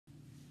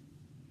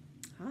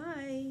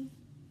Hi.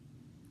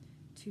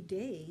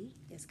 Today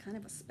is kind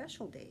of a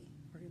special day.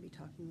 We're going to be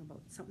talking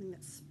about something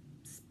that's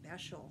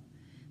special,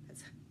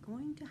 that's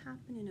going to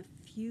happen in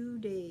a few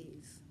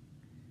days.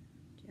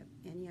 Do you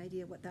have any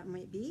idea what that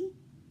might be?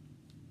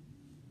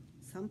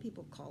 Some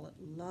people call it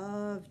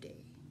Love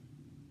Day.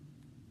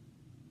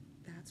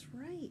 That's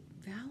right,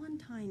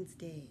 Valentine's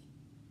Day.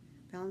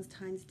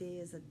 Valentine's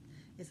Day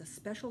is a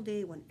special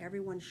day when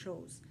everyone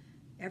shows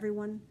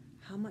everyone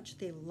how much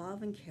they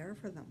love and care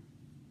for them.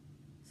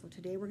 So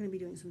today we're going to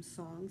be doing some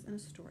songs and a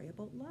story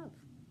about love.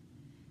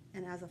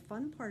 And as a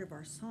fun part of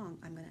our song,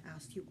 I'm going to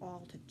ask you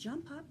all to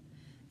jump up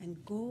and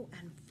go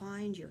and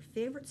find your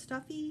favorite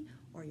stuffy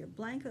or your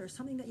blanket or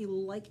something that you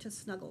like to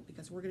snuggle,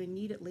 because we're going to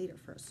need it later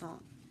for a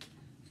song.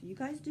 So you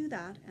guys do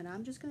that, and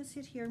I'm just going to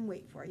sit here and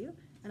wait for you,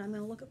 and I'm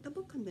going to look up the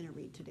book I'm going to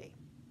read today.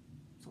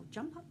 So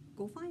jump up,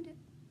 go find it.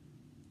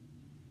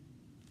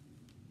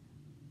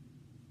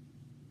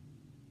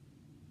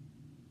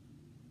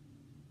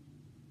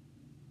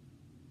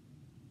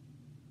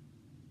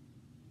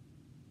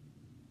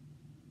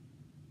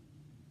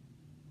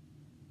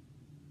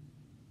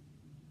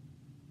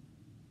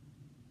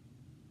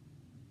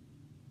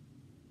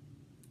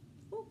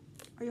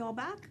 Are you all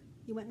back?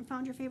 You went and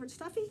found your favorite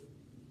stuffy?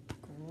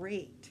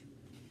 Great.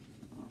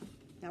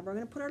 Now we're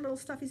going to put our little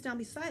stuffies down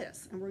beside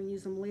us, and we're going to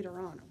use them later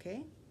on,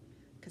 okay?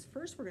 Because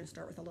first we're going to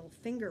start with a little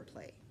finger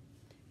play.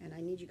 And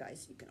I need you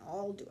guys, you can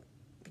all do it.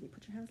 Can you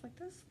put your hands like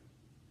this?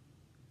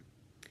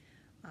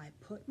 I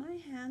put my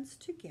hands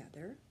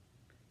together.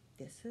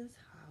 This is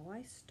how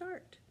I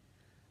start.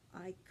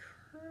 I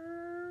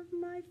curve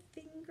my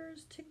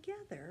fingers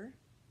together,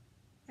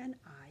 and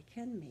I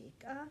can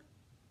make a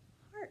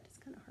heart. It's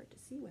kind of hard to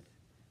see with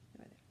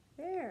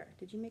there.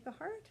 Did you make a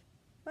heart?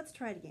 Let's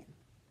try it again.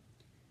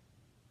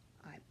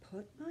 I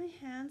put my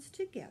hands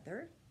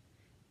together.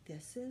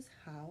 This is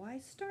how I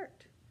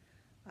start.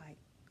 I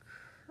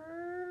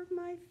curve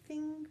my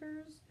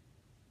fingers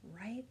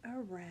right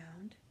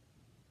around,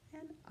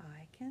 and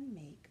I can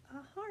make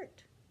a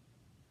heart.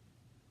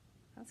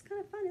 That's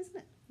kind of fun, isn't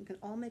it? We can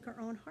all make our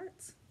own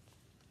hearts.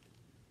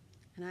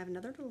 And I have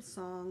another little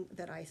song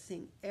that I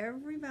sing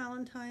every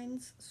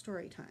Valentine's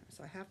story time,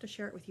 so I have to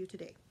share it with you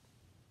today.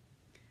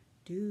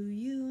 Do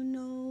you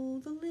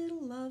know the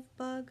little love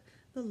bug,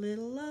 the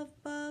little love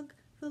bug,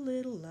 the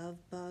little love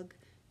bug?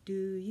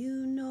 Do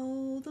you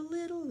know the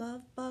little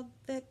love bug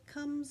that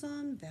comes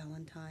on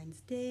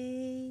Valentine's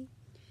Day?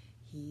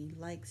 He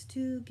likes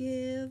to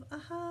give a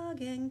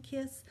hug and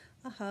kiss,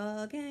 a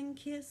hug and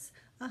kiss,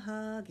 a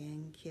hug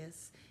and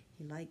kiss.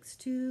 He likes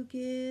to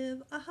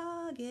give a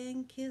hug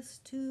and kiss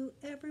to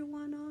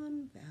everyone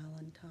on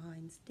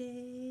Valentine's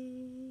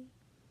Day.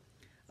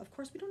 Of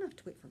course, we don't have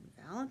to wait for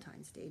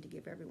Valentine's Day to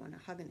give everyone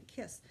a hug and a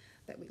kiss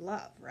that we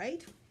love,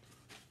 right?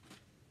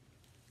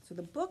 So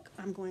the book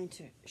I'm going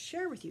to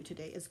share with you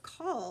today is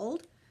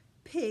called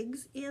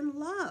Pigs in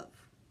Love.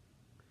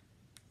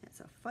 It's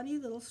a funny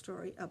little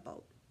story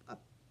about a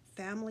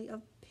family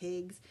of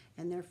pigs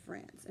and their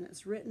friends, and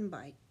it's written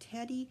by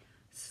Teddy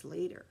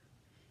Slater.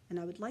 And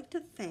I would like to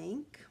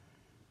thank,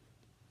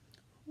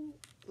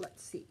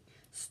 let's see,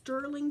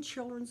 Sterling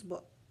Children's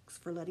Books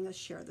for letting us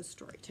share the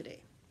story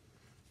today.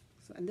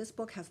 And this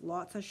book has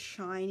lots of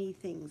shiny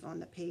things on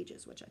the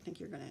pages, which I think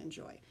you're going to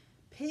enjoy.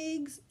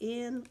 Pigs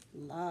in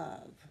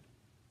Love.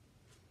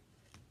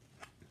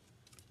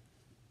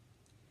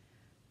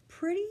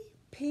 Pretty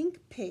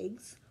pink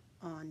pigs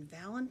on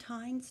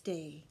Valentine's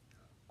Day,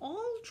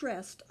 all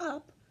dressed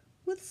up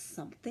with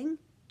something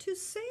to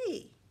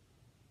say.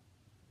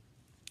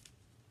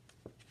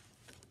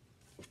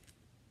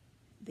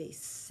 They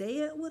say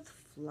it with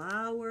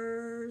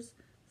flowers.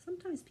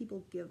 Sometimes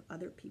people give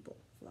other people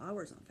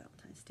flowers on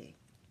Valentine's Day.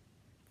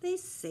 They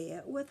say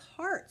it with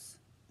hearts.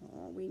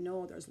 Oh, we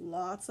know there's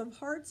lots of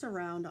hearts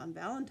around on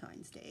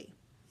Valentine's Day.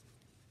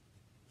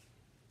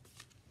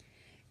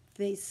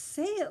 They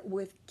say it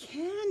with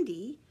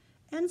candy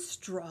and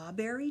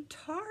strawberry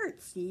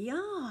tarts.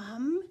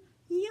 Yum,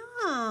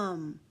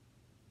 yum.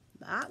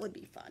 That would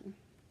be fun.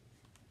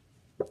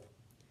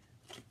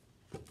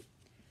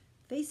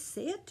 They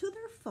say it to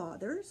their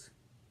fathers.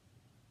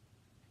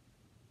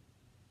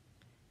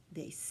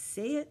 They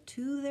say it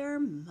to their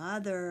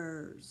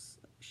mothers.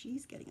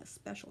 She's getting a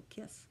special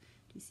kiss.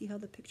 Do you see how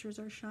the pictures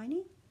are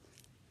shiny?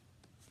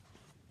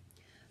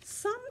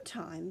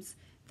 Sometimes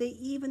they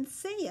even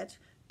say it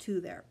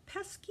to their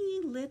pesky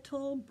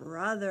little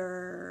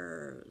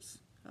brothers.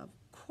 Of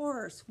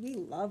course, we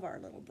love our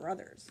little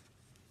brothers.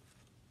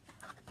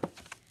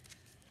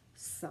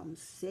 Some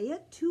say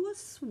it to a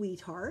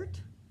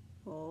sweetheart.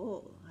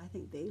 Oh, I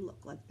think they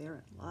look like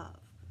they're in love.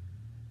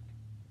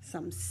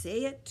 Some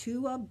say it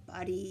to a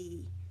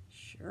buddy.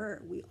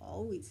 Sure, we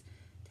always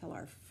tell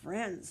our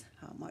friends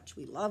how much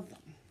we love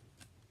them.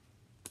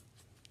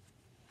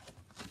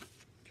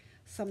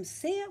 Some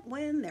say it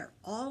when they're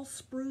all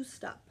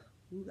spruced up.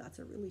 Ooh, that's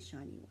a really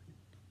shiny one.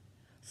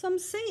 Some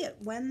say it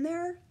when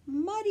they're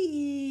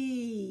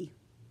muddy.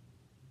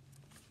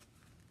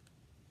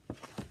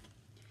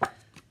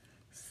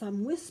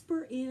 Some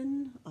whisper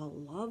in a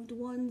loved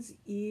one's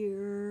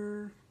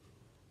ear.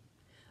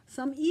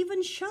 Some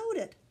even shout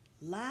it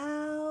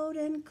loud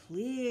and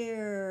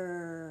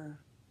clear.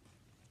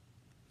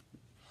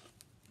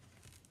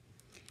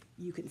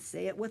 You can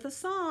say it with a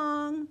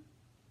song.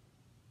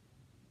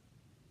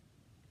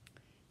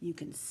 You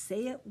can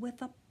say it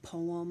with a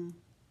poem.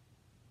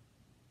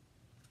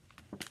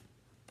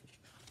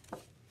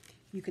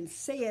 You can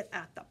say it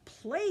at the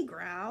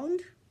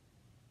playground.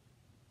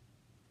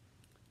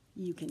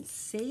 You can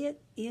say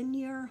it in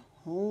your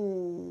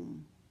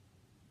home.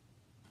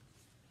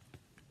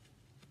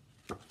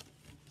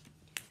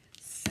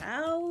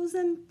 Sows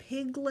and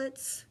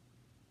piglets,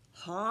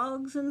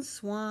 hogs and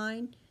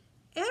swine,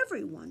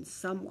 everyone's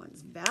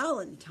someone's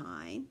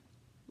Valentine.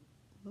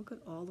 Look at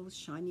all those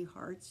shiny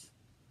hearts.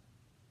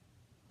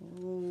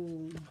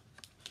 Oh.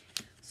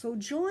 So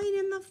join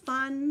in the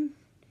fun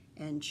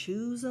and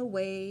choose a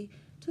way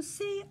to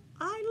say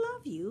I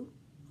love you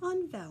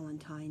on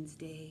Valentine's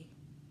Day.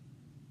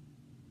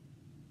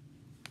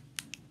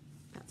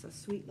 That's a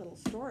sweet little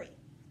story.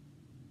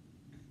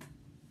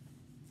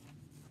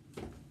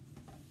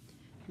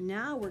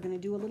 Now we're going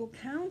to do a little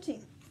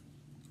counting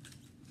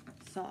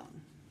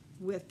song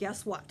with,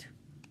 guess what?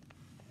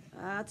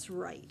 That's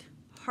right,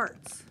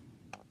 hearts.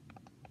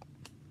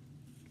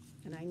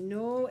 And I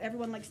know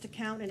everyone likes to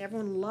count and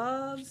everyone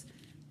loves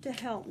to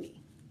help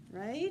me,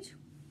 right?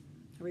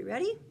 Are we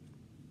ready?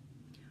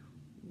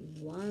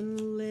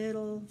 1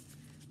 little,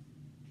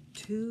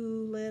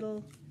 2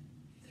 little,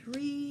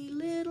 3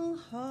 little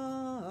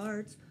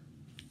hearts,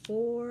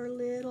 4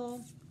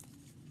 little,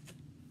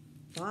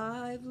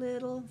 5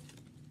 little,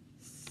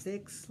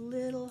 6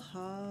 little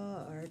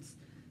hearts,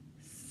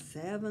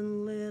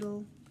 7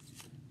 little,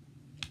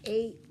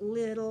 8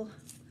 little,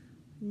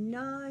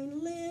 9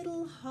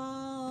 little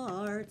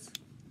hearts,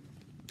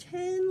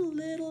 10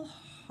 little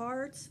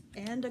hearts,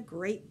 and a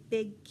great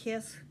big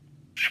kiss.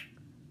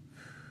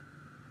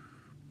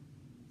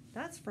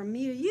 That's from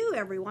me to you,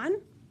 everyone.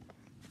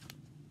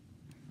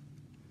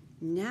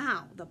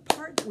 Now, the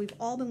part that we've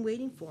all been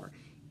waiting for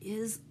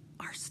is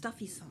our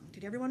stuffy song.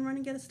 Did everyone run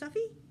and get a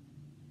stuffy?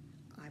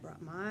 I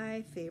brought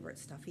my favorite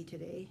stuffy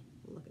today.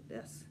 Look at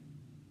this.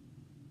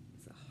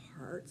 It's a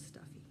heart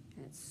stuffy,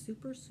 and it's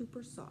super,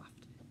 super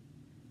soft.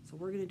 So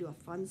we're going to do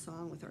a fun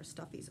song with our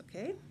stuffies,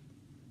 okay?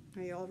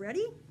 Are you all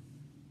ready?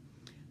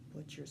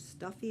 Put your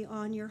stuffy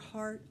on your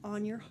heart,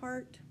 on your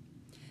heart.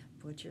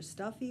 Put your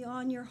stuffy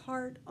on your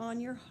heart,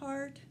 on your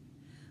heart.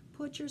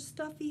 Put your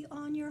stuffy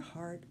on your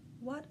heart.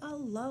 What a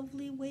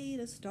lovely way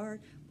to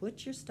start.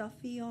 Put your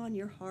stuffy on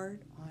your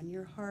heart, on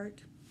your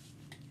heart.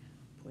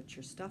 Put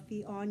your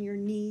stuffy on your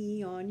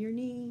knee, on your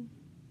knee.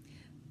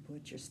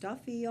 Put your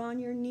stuffy on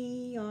your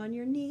knee, on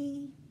your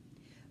knee.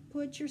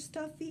 Put your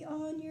stuffy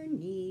on your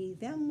knee,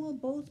 then we'll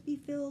both be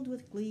filled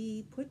with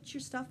glee. Put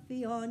your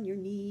stuffy on your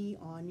knee,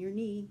 on your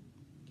knee.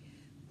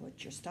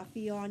 Put your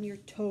stuffy on your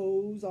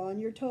toes,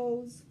 on your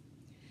toes.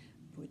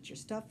 Put your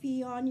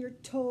stuffy on your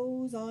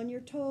toes, on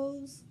your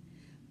toes.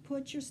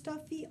 Put your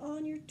stuffy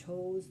on your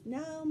toes,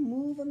 now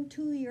move them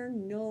to your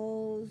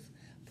nose.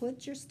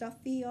 Put your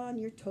stuffy on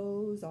your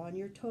toes, on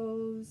your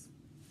toes.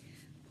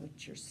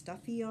 Put your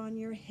stuffy on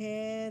your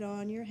head,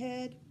 on your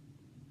head.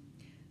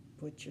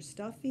 Put your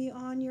stuffy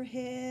on your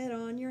head,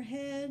 on your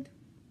head.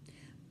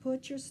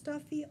 Put your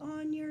stuffy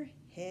on your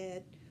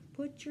head.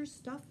 Put your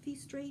stuffy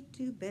straight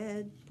to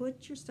bed.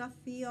 Put your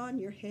stuffy on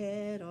your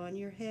head, on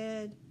your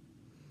head.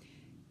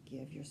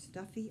 Give your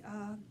stuffy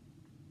a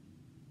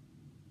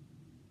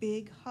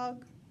big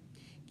hug.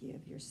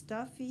 Give your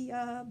stuffy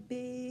a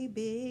big,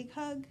 big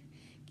hug.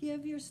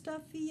 Give your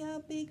stuffy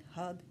a big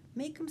hug.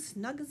 Make 'em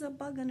snug as a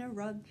bug in a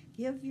rug.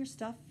 Give your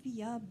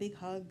stuffy a big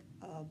hug,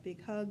 a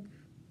big hug.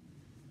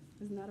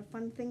 Isn't that a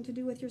fun thing to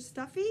do with your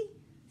stuffy?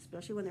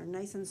 Especially when they're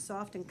nice and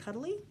soft and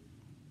cuddly.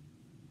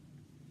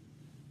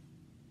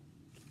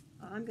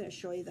 I'm going to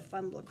show you the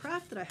fun little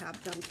craft that I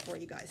have done for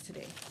you guys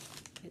today.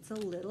 It's a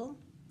little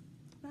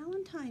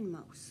Valentine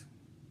mouse.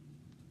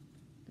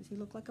 Does he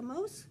look like a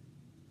mouse?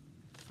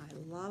 I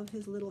love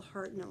his little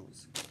heart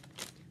nose.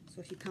 So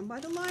if you come by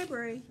the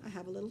library, I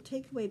have a little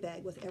takeaway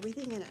bag with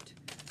everything in it.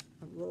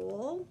 A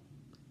roll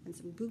and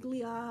some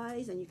googly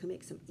eyes, and you can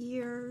make some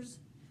ears,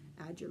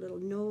 add your little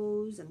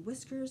nose and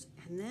whiskers,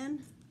 and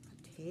then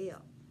a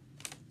tail.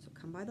 So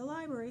come by the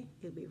library,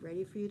 it'll be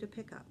ready for you to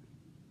pick up.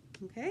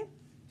 Okay?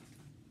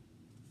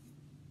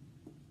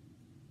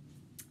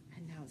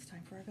 And now it's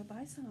time for our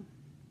goodbye song.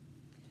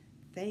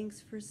 Thanks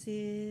for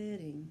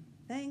sitting,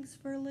 thanks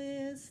for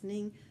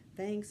listening,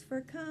 thanks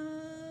for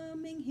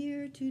coming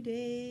here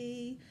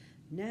today.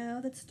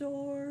 Now that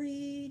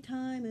story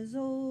time is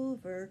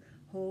over,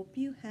 hope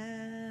you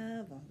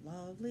have a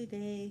lovely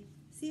day.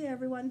 See you,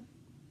 everyone.